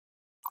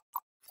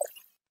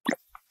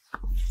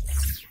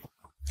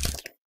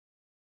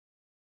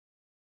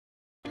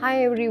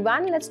Hi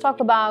everyone, let's talk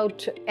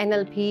about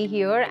NLP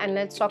here, and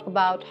let's talk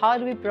about how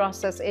do we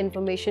process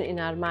information in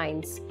our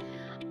minds.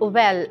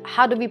 Well,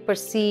 how do we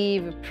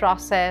perceive,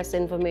 process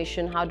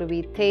information? How do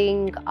we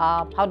think?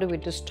 How do we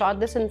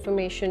distort this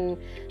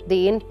information,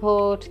 the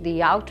input,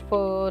 the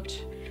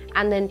output,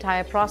 and the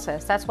entire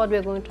process? That's what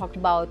we're going to talk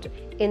about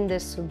in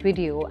this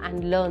video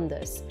and learn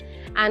this.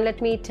 And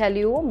let me tell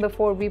you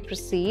before we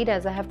proceed,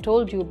 as I have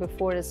told you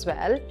before as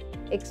well,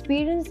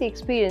 experience the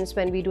experience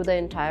when we do the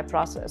entire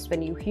process,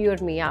 when you hear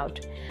me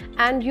out.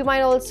 And you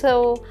might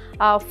also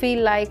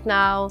feel like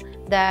now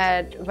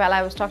that, well,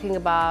 I was talking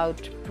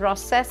about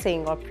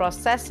processing or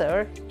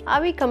processor.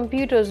 Are we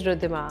computers,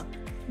 Ridhima?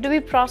 Do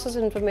we process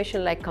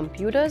information like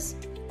computers?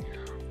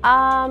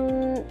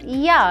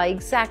 Yeah,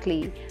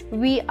 exactly.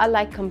 We are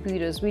like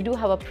computers. We do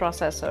have a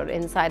processor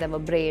inside our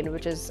brain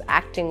which is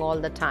acting all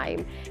the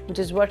time, which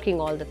is working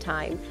all the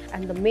time.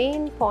 And the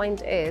main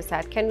point is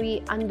that can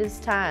we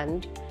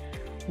understand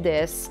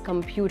this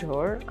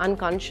computer,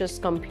 unconscious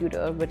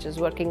computer, which is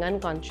working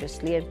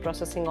unconsciously and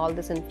processing all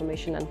this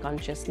information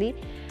unconsciously,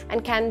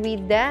 and can we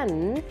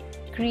then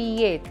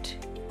create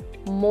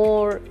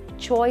more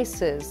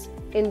choices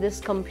in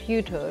this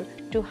computer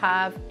to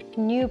have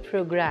new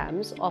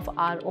programs of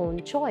our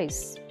own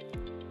choice?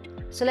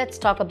 So let's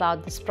talk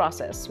about this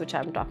process which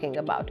I'm talking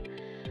about.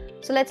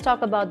 So let's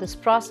talk about this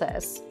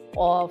process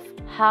of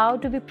how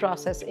do we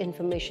process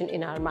information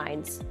in our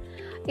minds.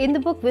 In the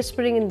book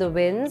Whispering in the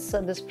Winds,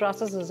 this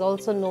process is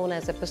also known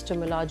as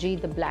epistemology,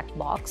 the black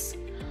box.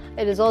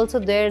 It is also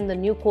there in the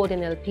new Code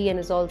NLP and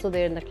is also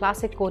there in the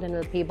classic Code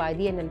NLP by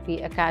the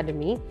NLP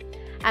Academy.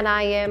 And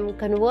I am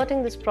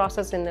converting this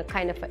process in a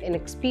kind of an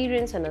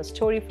experience and a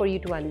story for you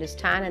to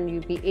understand, and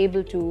you'll be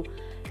able to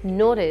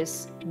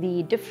notice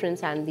the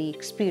difference and the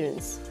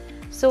experience.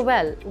 So,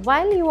 well,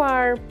 while you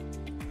are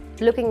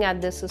looking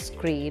at this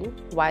screen,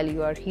 while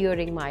you are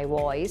hearing my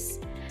voice,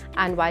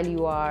 and while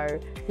you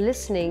are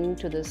listening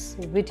to this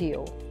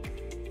video,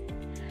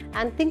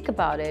 and think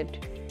about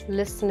it,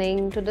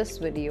 listening to this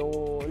video,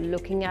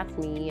 looking at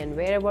me, and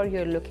wherever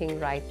you're looking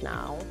right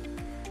now,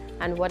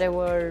 and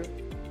whatever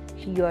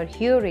you are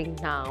hearing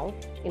now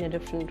in a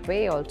different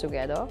way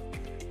altogether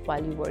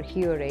while you were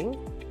hearing.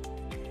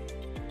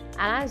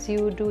 And as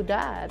you do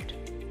that,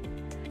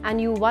 and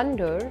you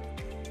wonder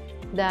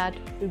that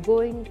you're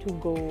going to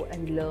go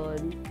and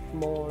learn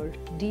more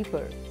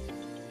deeper,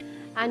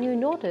 and you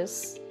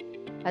notice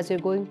as you're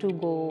going to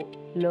go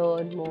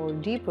learn more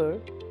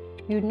deeper,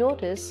 you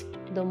notice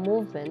the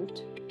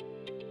movement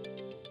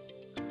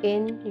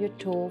in your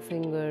toe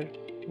finger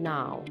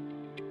now.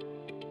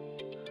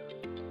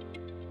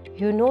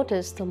 You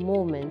notice the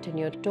movement in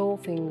your toe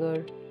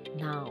finger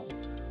now.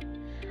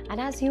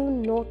 And as you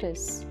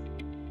notice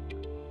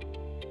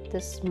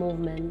this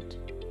movement,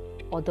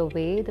 or the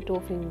way the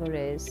toe finger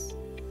is,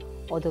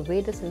 or the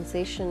way the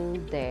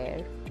sensation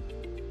there,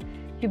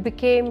 you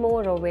became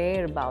more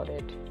aware about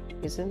it,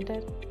 isn't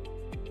it?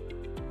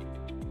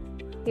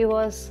 It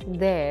was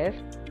there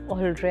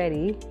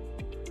already,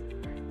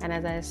 and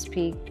as I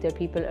speak, there are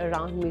people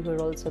around me who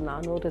are also now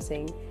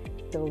noticing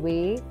the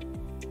way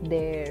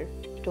their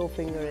toe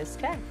finger is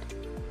kept,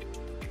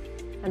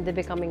 and they're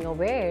becoming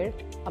aware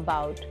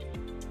about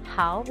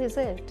how is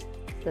it,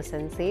 the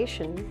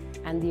sensation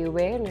and the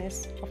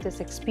awareness of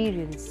this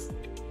experience.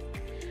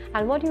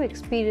 And what you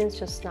experienced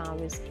just now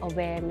is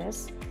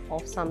awareness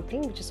of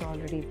something which is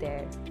already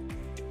there,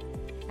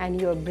 and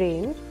your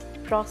brain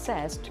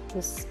processed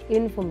this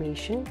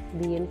information,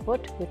 the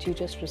input which you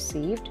just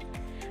received,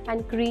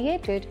 and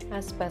created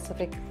a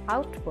specific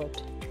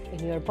output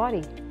in your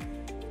body.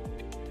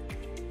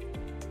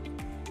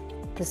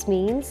 This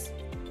means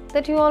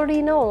that you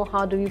already know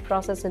how do you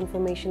process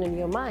information in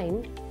your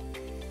mind,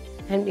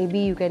 and maybe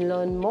you can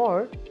learn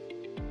more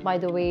by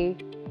the way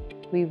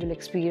we will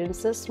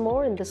experience this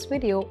more in this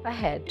video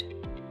ahead.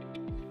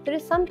 There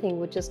is something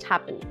which just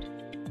happened.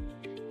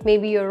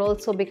 Maybe you're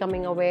also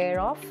becoming aware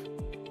of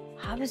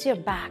how is your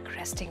back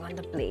resting on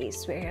the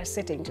place where you're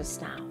sitting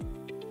just now.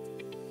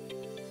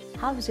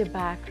 How is your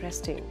back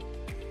resting?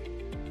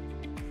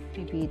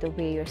 Maybe the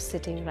way you're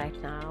sitting right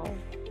now,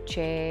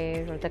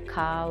 chair or the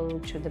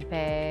couch or the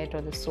bed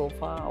or the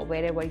sofa or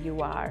wherever you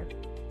are.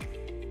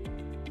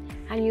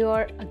 And you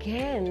are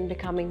again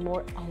becoming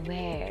more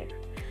aware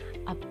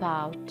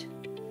about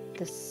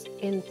this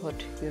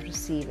input you're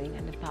receiving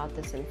and about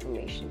this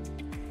information.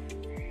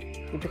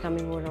 You're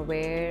becoming more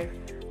aware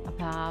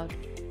about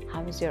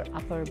how is your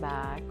upper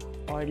back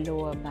or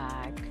lower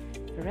back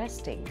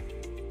resting.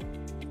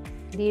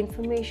 The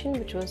information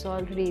which was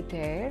already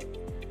there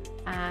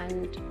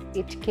and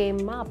it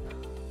came up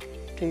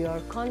to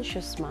your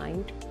conscious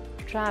mind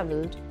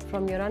traveled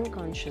from your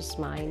unconscious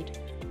mind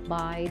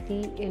by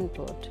the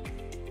input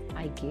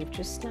I gave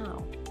just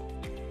now.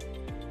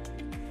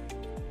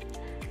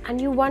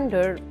 And you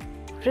wonder,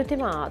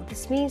 Ridhima,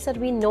 this means that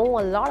we know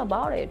a lot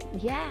about it.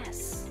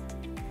 Yes,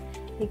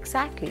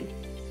 exactly.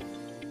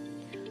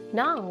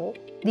 Now,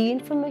 the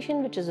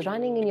information which is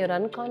running in your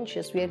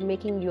unconscious, we are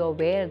making you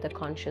aware at the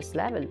conscious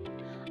level.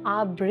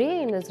 Our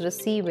brain is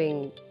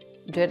receiving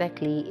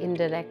directly,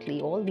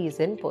 indirectly, all these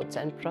inputs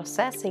and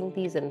processing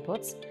these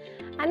inputs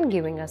and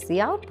giving us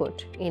the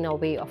output in a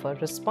way of a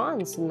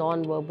response,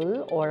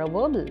 non-verbal or a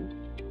verbal.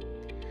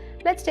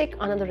 Let's take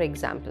another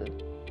example.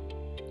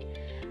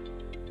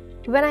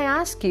 When I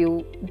ask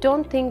you,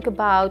 don't think at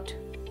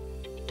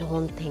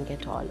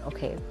all,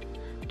 okay?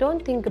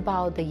 Don't think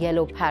about the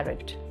yellow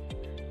parrot.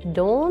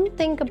 Don't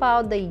think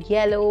about the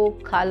yellow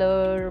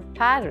color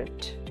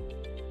parrot,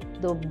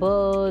 the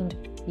bird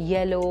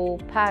yellow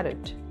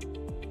parrot.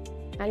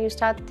 And you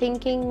start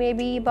thinking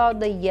maybe about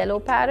the yellow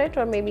parrot,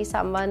 or maybe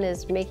someone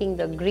is making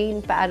the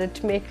green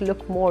parrot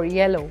look more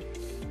yellow,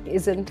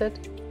 isn't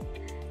it?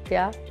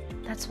 Yeah,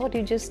 that's what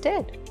you just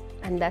did,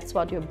 and that's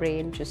what your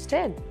brain just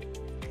did.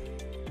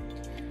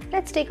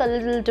 Let's take a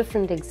little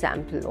different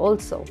example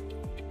also.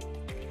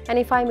 And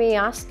if I may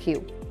ask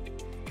you,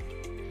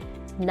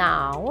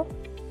 now,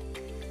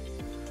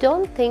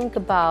 don't think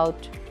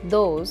about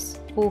those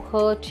who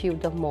hurt you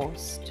the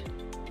most.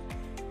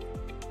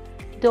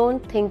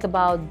 Don't think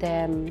about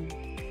them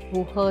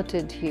who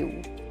hurted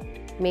you,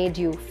 made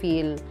you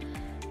feel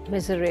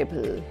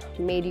miserable,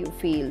 made you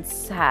feel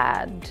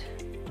sad,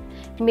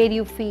 made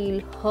you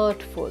feel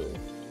hurtful.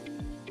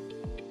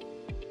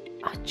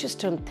 Just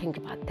don't think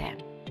about them.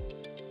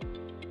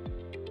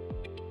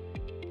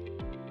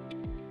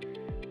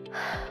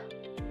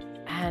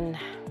 And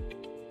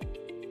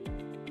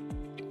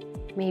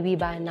maybe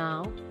by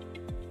now,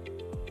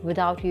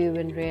 without you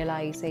even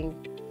realizing,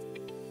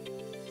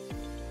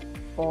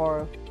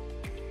 or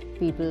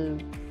people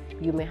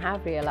you may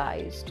have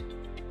realized,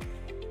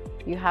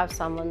 you have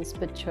someone's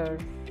picture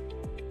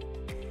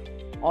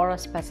or a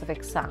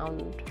specific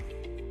sound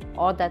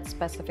or that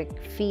specific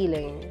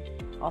feeling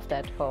of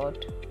that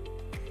hurt,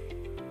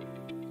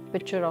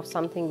 picture of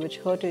something which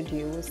hurted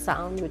you, a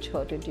sound which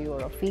hurted you,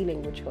 or a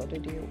feeling which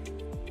hurted you.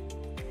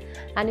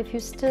 And if you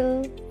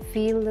still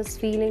feel this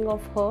feeling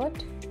of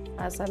hurt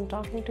as I'm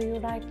talking to you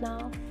right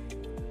now,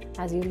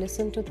 as you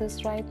listen to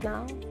this right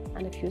now,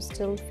 and if you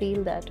still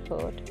feel that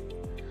hurt,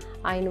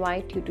 I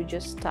invite you to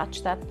just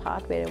touch that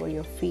part wherever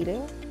you're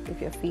feeling.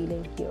 If you're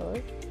feeling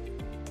here,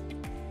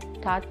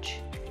 touch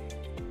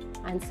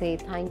and say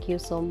thank you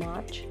so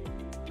much,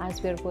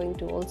 as we're going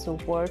to also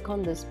work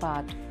on this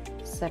part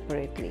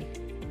separately.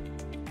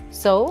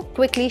 So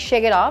quickly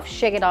shake it off,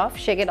 shake it off,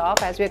 shake it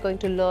off, as we're going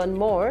to learn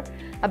more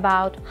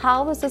about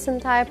how is this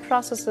entire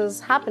process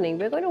is happening.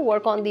 We're going to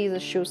work on these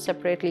issues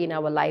separately in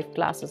our live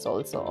classes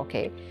also,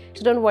 okay?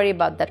 So don't worry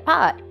about that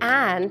part,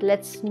 and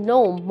let's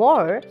know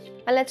more,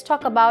 and let's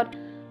talk about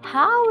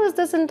how is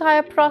this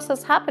entire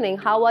process happening?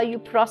 How are you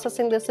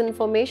processing this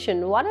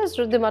information? What is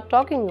Ridhima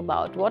talking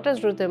about? What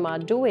is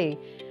Ridhima doing?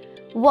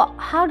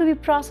 How do we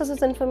process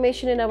this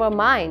information in our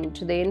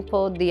mind? The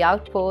input, the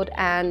output,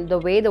 and the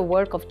way the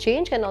work of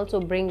change can also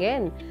bring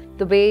in,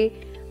 the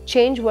way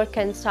change work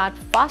can start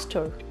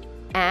faster,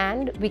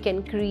 and we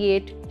can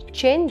create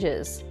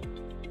changes.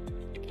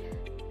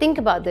 Think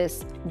about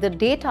this. The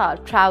data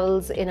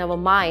travels in our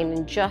mind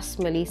in just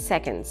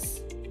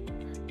milliseconds,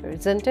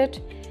 isn't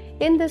it?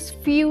 In this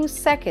few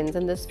seconds,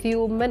 in this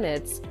few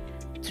minutes,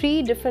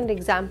 3 different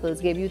examples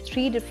gave you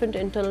 3 different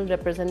internal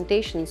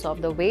representations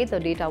of the way the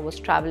data was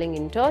traveling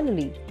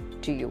internally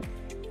to you.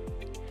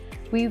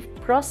 We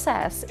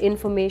process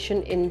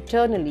information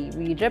internally,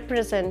 we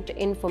represent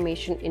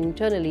information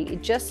internally.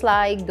 It's just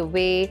like the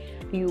way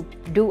you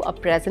do a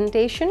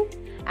presentation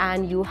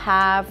and you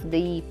have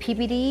the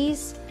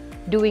PPTs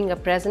doing a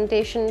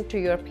presentation to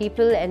your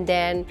people, and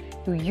then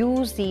you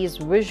use these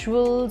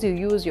visuals, you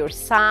use your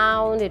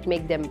sound, it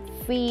makes them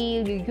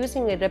feel, you're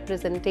using a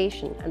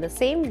representation. And the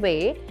same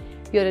way,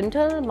 your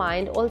internal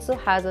mind also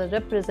has a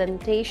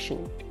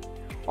representation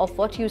of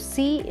what you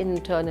see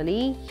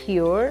internally,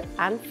 hear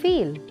and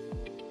feel.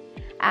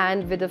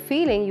 And with the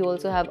feeling, you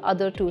also have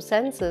other 2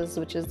 senses,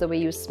 which is the way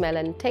you smell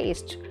and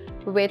taste,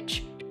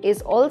 which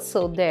is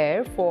also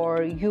there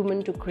for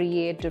human to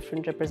create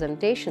different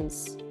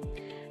representations.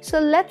 So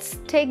let's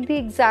take the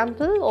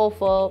example of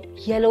a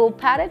yellow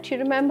parrot, you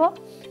remember?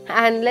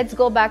 And let's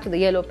go back to the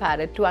yellow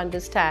parrot to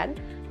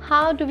understand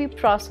how do we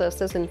process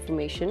this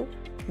information,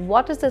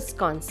 what is this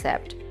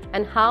concept,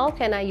 and how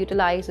can I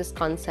utilize this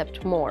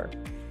concept more.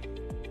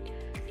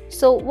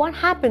 So what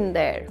happened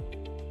there?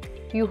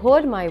 You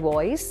heard my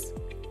voice,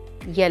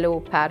 yellow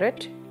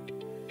parrot.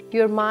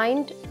 Your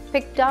mind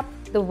picked up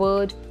the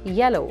word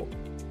yellow.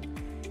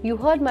 You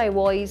heard my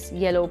voice,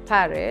 yellow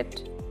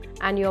parrot,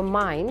 and your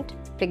mind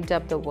picked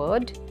up the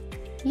word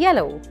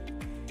yellow.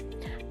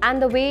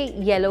 And the way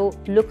yellow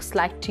looks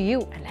like to you,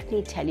 and let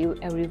me tell you,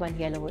 everyone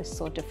yellow is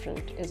so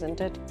different,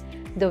 isn't it?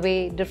 The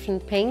way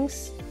different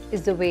pinks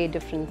is the way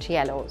different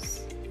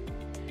yellows.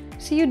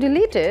 So you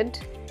deleted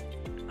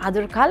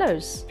other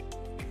colors,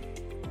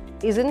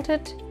 isn't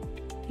it?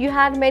 You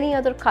had many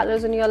other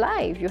colors in your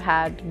life. You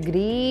had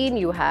green,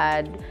 you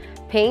had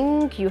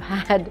pink, you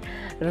had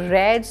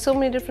red, so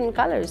many different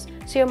colors.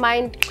 So your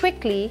mind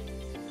quickly,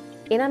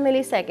 in a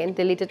millisecond,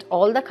 deleted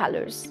all the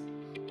colors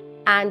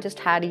and just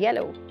had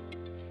yellow.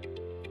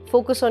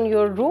 Focus on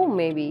your room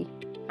maybe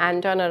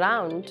and turn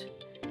around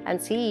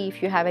and see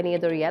if you have any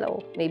other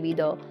yellow. Maybe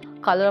the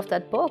color of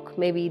that book,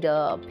 maybe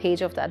the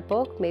page of that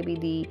book, maybe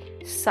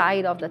the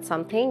side of that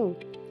something,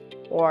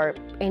 or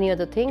any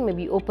other thing.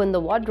 Maybe open the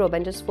wardrobe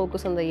and just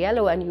focus on the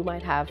yellow, and you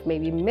might have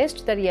maybe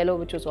missed that yellow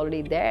which was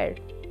already there.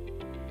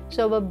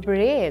 So our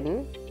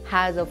brain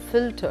has a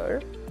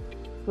filter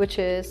which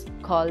is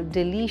called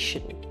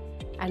deletion,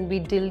 and we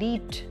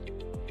delete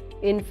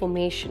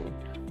information,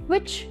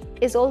 which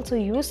is also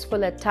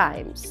useful at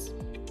times.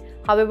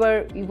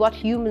 However, what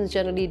humans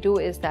generally do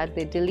is that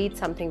they delete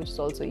something which is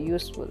also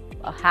useful.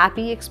 A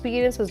happy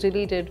experience is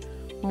deleted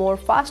more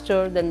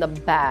faster than the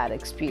bad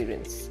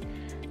experience.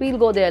 We'll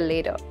go there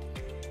later.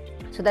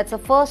 So that's the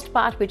first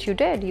part which you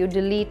did. You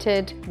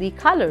deleted the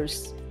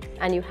colors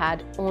and you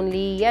had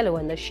only yellow,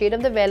 and the shade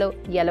of the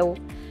yellow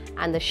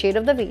and the shade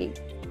of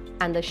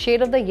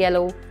the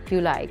yellow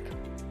you like.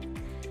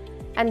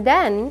 And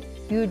then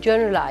you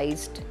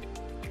generalized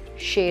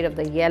shade of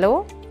the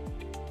yellow,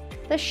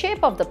 the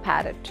shape of the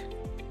parrot,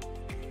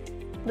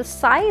 the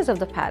size of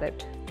the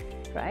parrot,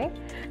 right?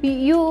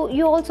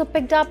 You also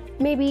picked up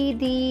maybe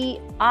the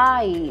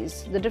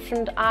eyes, the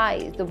different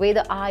eyes, the way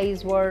the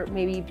eyes were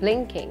maybe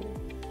blinking.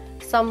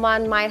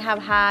 Someone might have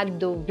had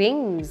the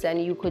wings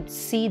and you could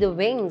see the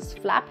wings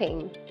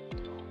flapping.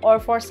 Or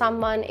for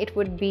someone it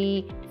would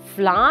be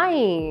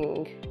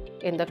flying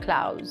in the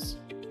clouds.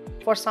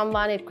 For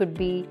someone it could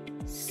be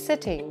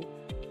sitting.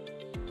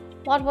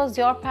 What was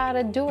your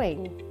parrot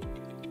doing?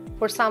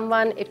 For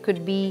someone it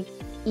could be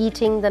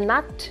eating the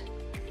nut.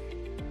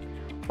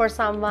 For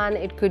someone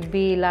it could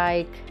be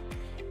like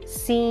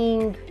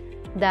seeing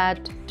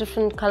that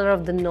different color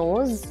of the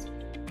nose.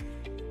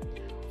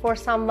 For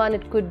someone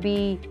it could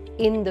be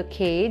in the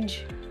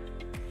cage,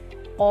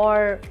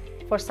 or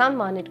for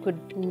someone it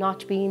could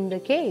not be in the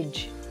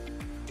cage.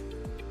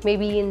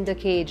 Maybe in the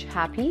cage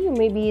happy,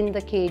 maybe in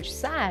the cage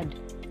sad.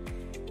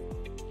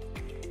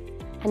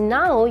 And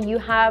now you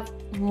have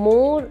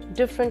more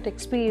different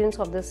experience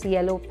of this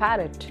yellow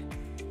parrot.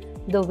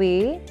 The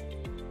way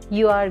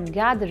you are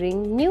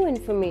gathering new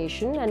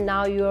information, and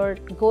now you're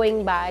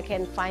going back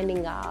and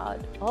finding out,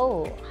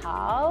 oh,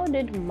 how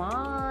did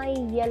my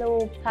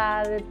yellow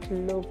parrot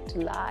look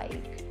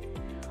like?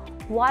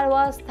 What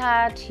was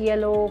that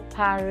yellow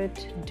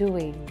parrot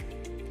doing?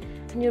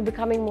 And you're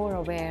becoming more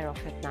aware of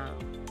it now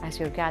as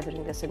you're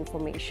gathering this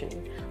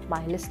information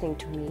by listening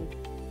to me.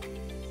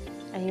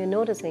 And you're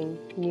noticing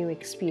new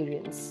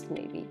experience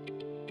maybe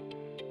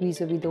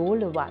vis-a-vis the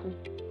older one,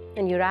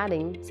 and you're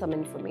adding some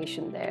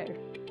information there.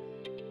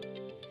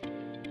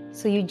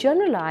 So you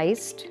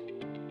generalized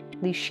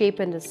the shape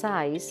and the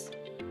size.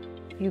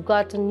 You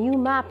got a new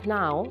map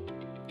now,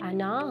 and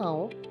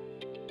now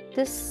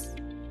this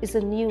is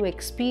a new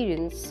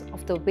experience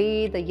of the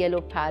way the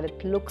yellow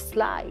parrot looks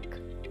like.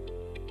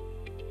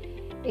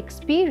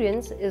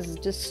 Experience is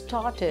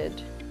distorted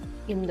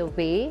in the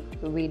way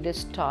we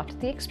distort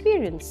the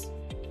experience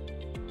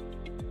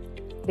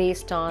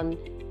based on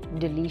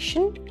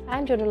deletion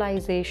and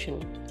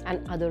generalization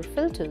and other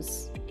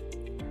filters,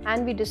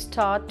 and we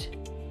distort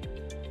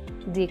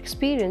the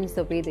experience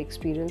the way the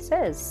experience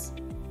is.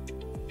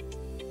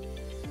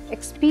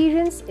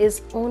 Experience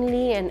is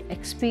only an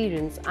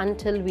experience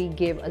until we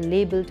give a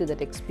label to that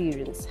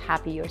experience,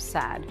 happy or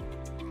sad.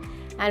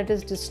 And it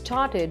is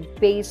distorted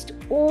based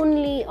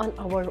only on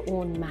our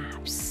own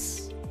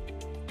maps.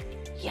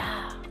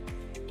 Yeah.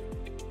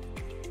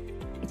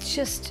 It's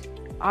just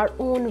our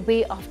own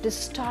way of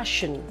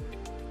distortion.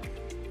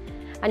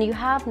 And you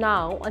have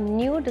now a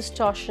new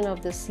distortion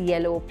of this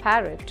yellow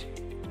parrot,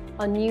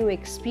 a new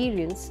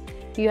experience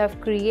you have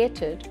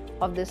created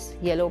of this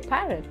yellow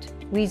parrot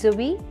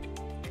vis-a-vis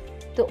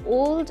the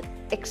old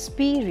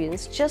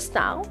experience just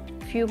now,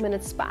 a few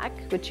minutes back,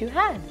 which you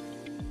had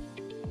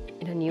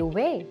in a new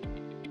way.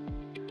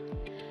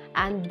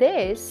 And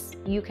this,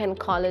 you can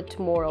call it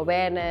more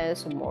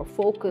awareness, or more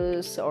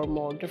focus, or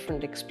more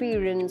different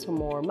experience, or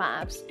more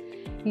maps.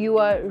 You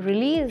are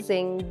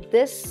releasing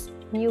this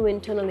new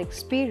internal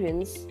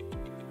experience.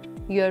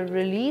 You are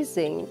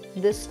releasing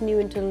this new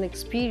internal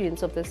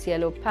experience of this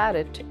yellow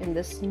parrot in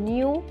this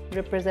new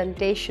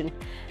representation.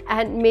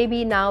 And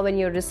maybe now when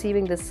you're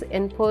receiving this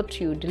input,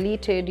 you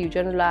delete it, you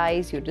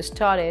generalize, you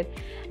distort it,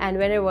 and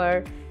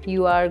whenever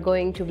you are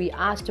going to be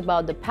asked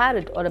about the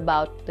parrot or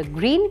about the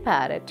green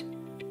parrot,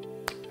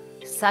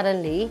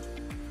 suddenly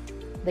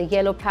the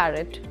yellow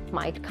parrot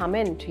might come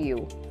into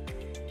you.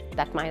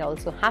 That might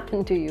also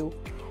happen to you.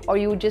 Or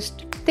you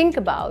just think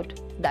about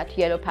that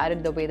yellow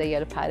parrot the way the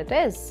yellow parrot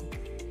is.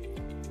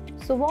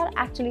 So what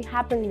actually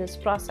happened in this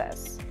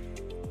process?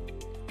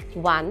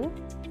 1,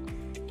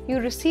 you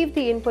receive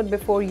the input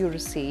before you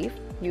receive.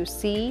 You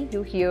see,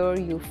 you hear,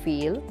 you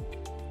feel.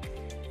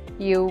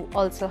 You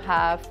also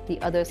have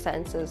the other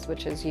senses,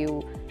 which is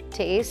you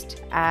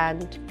taste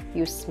and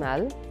you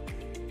smell.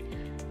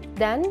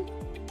 Then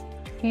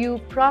you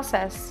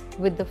process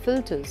with the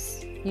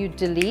filters. You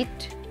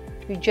delete,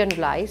 you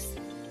generalize,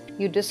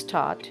 you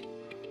distort.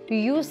 You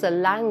use the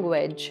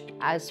language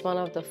as one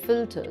of the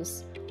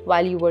filters.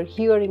 While you were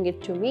hearing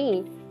it to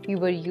me, you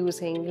were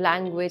using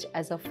language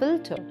as a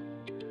filter.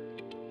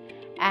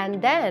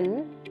 And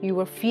then you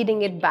were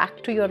feeding it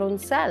back to your own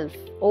self.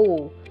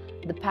 Oh,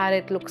 the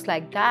parrot looks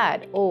like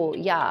that. Oh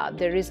yeah,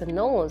 there is a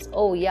nose.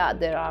 Oh yeah,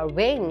 there are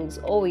wings.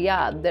 Oh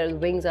yeah, their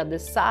wings are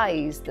this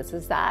size. This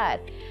is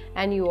that.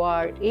 And you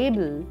are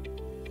able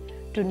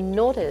to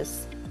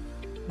notice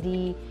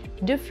the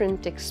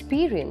different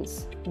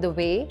experience the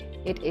way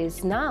it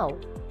is now.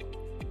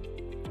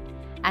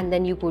 And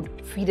then you could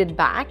feed it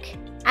back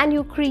and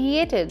you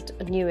created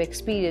a new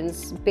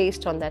experience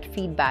based on that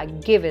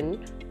feedback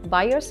given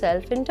by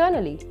yourself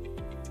internally.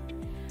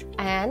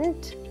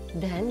 And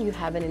then you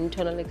have an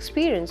internal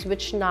experience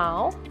which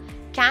now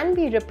can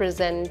be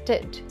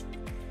represented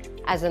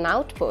as an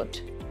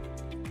output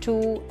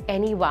to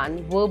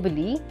anyone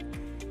verbally,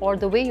 or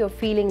the way you're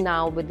feeling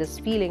now with this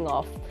feeling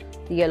of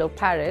the yellow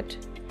parrot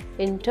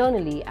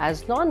internally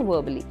as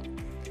non-verbally.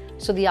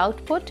 So the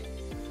output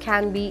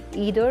can be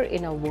either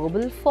in a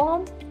verbal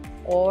form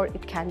or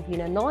it can be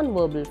in a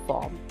non-verbal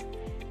form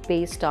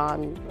based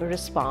on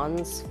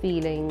response,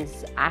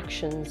 feelings,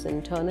 actions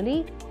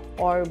internally,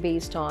 or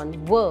based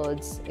on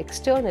words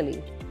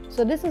externally.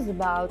 So this is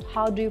about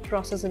how do you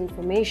process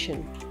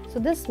information. So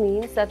this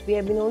means that we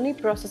have been only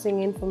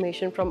processing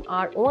information from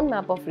our own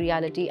map of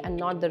reality and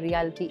not the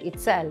reality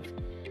itself.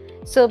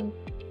 So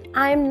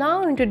I am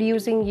now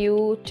introducing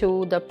you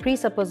to the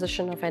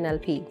presupposition of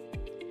NLP.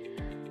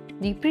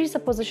 The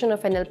presupposition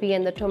of NLP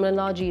and the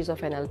terminologies of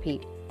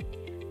NLP.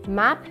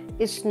 Map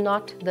is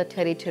not the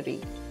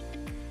territory.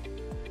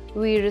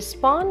 We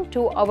respond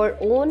to our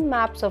own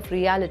maps of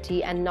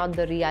reality and not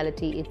the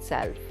reality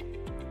itself.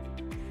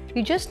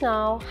 You just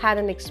now had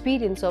an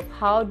experience of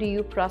how do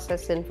you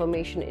process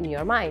information in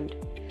your mind.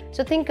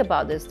 So think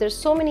about this. There's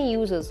so many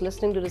users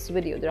listening to this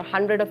video. There are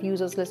hundreds of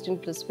users listening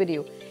to this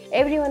video.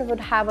 Everyone would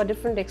have a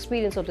different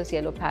experience of this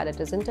yellow parrot,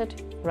 isn't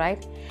it?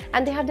 Right?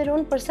 And they have their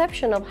own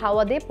perception of how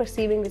are they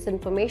perceiving this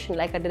information,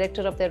 like a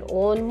director of their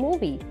own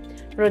movie,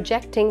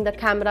 projecting the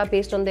camera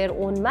based on their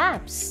own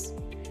maps.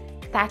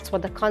 That's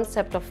what the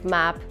concept of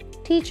map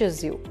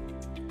teaches you.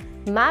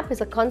 Map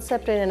is a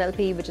concept in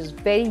NLP which is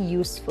very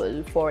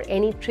useful for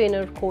any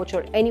trainer, coach,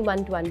 or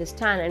anyone to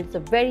understand, and it's a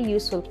very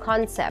useful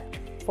concept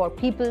for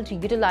people to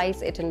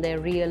utilize it in their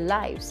real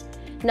lives.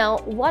 Now,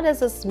 what does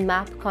this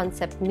map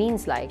concept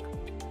means like?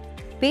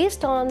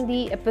 Based on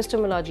the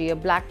epistemology, a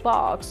black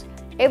box,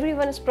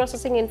 everyone is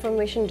processing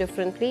information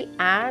differently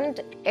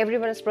and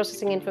everyone is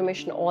processing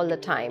information all the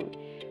time,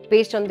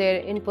 based on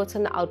their inputs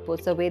and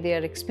outputs, the way they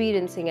are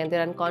experiencing, and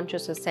their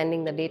unconscious is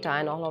sending the data,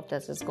 and all of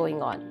this is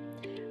going on.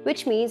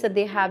 Which means that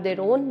they have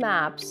their own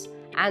maps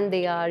and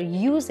they are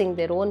using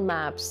their own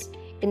maps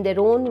in their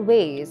own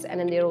ways and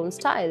in their own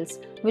styles,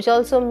 which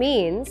also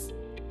means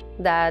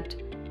that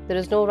there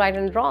is no right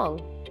and wrong.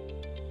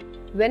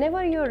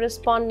 Whenever you're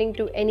responding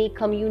to any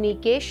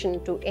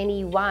communication to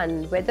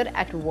anyone, whether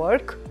at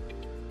work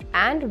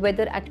and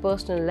whether at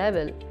personal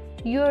level,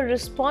 you're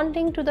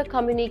responding to the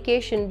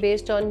communication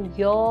based on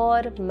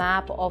your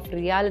map of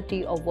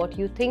reality of what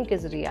you think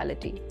is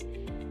reality,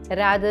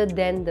 rather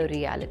than the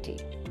reality.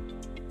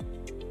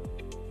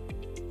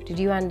 Did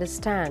you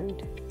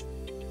understand?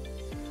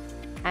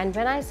 And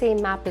when I say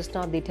map is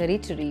not the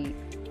territory,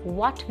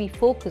 what we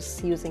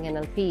focus using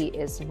NLP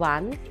is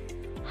one,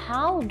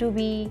 how do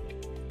we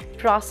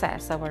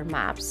process our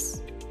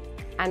maps?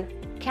 And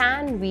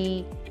can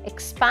we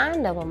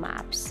expand our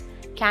maps?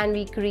 Can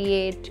we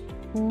create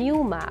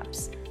new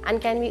maps?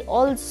 And can we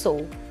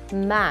also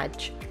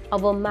match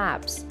our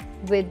maps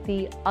with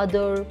the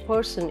other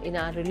person in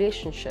our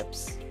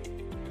relationships?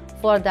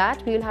 For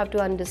that, we will have to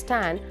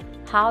understand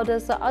how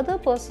does the other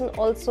person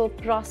also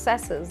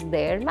processes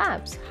their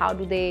maps? How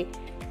do they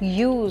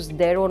use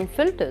their own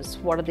filters?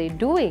 What are they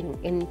doing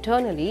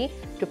internally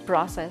to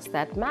process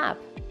that map?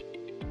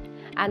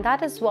 And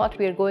that is what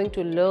we are going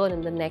to learn in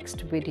the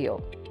next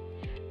video.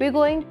 We're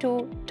going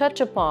to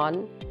touch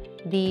upon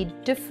the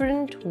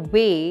different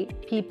way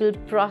people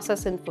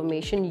process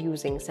information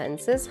using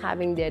senses,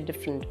 having their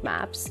different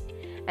maps.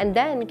 And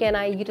then can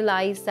I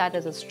utilize that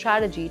as a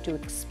strategy to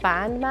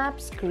expand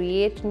maps,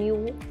 create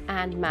new,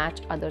 and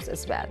match others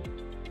as well.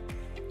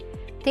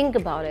 Think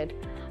about it.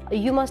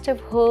 You must have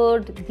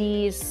heard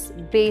these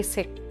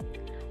basic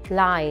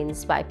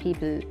lines by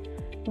people.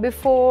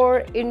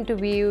 Before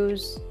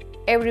interviews,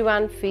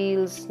 everyone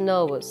feels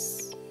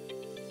nervous.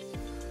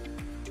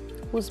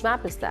 Whose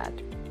map is that?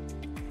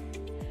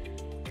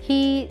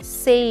 He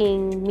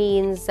saying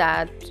means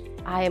that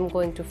I am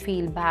going to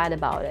feel bad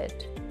about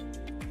it.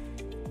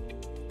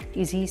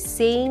 Is he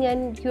saying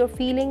and you're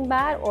feeling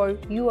bad, or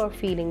you are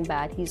feeling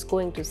bad? He's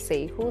going to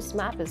say. Whose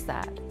map is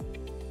that?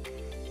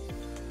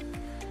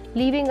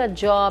 Leaving a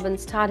job and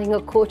starting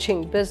a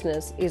coaching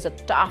business is a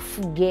tough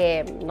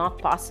game, not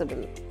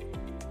possible.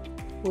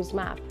 Whose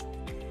map?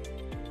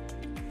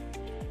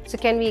 So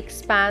can we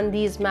expand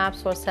these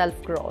maps for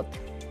self-growth?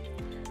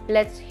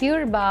 Let's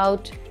hear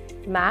about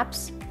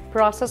maps,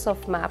 process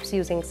of maps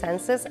using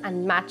senses,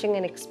 and matching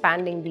and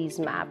expanding these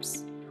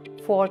maps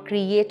for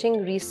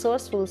creating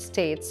resourceful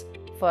states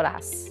for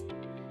us.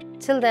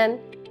 Till then,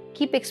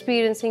 keep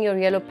experiencing your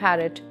yellow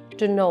parrot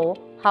to know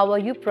how are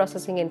you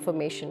processing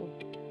information.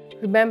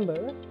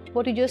 Remember,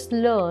 what you just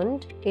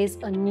learned is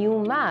a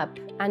new map,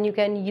 and you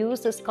can use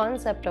this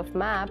concept of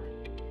map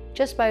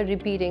just by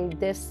repeating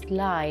this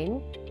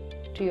line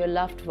to your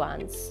loved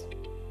ones.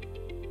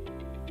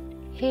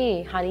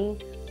 Hey, honey,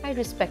 I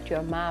respect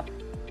your map.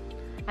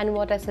 And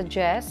what I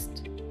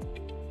suggest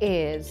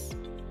is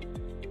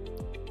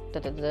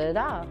da da da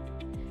da.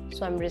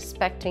 So I'm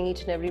respecting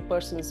each and every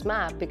person's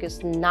map,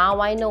 because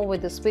now I know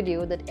with this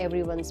video that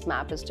everyone's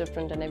map is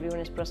different and everyone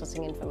is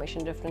processing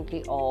information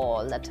differently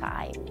all the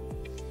time.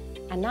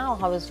 And now,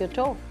 how is your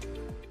toe?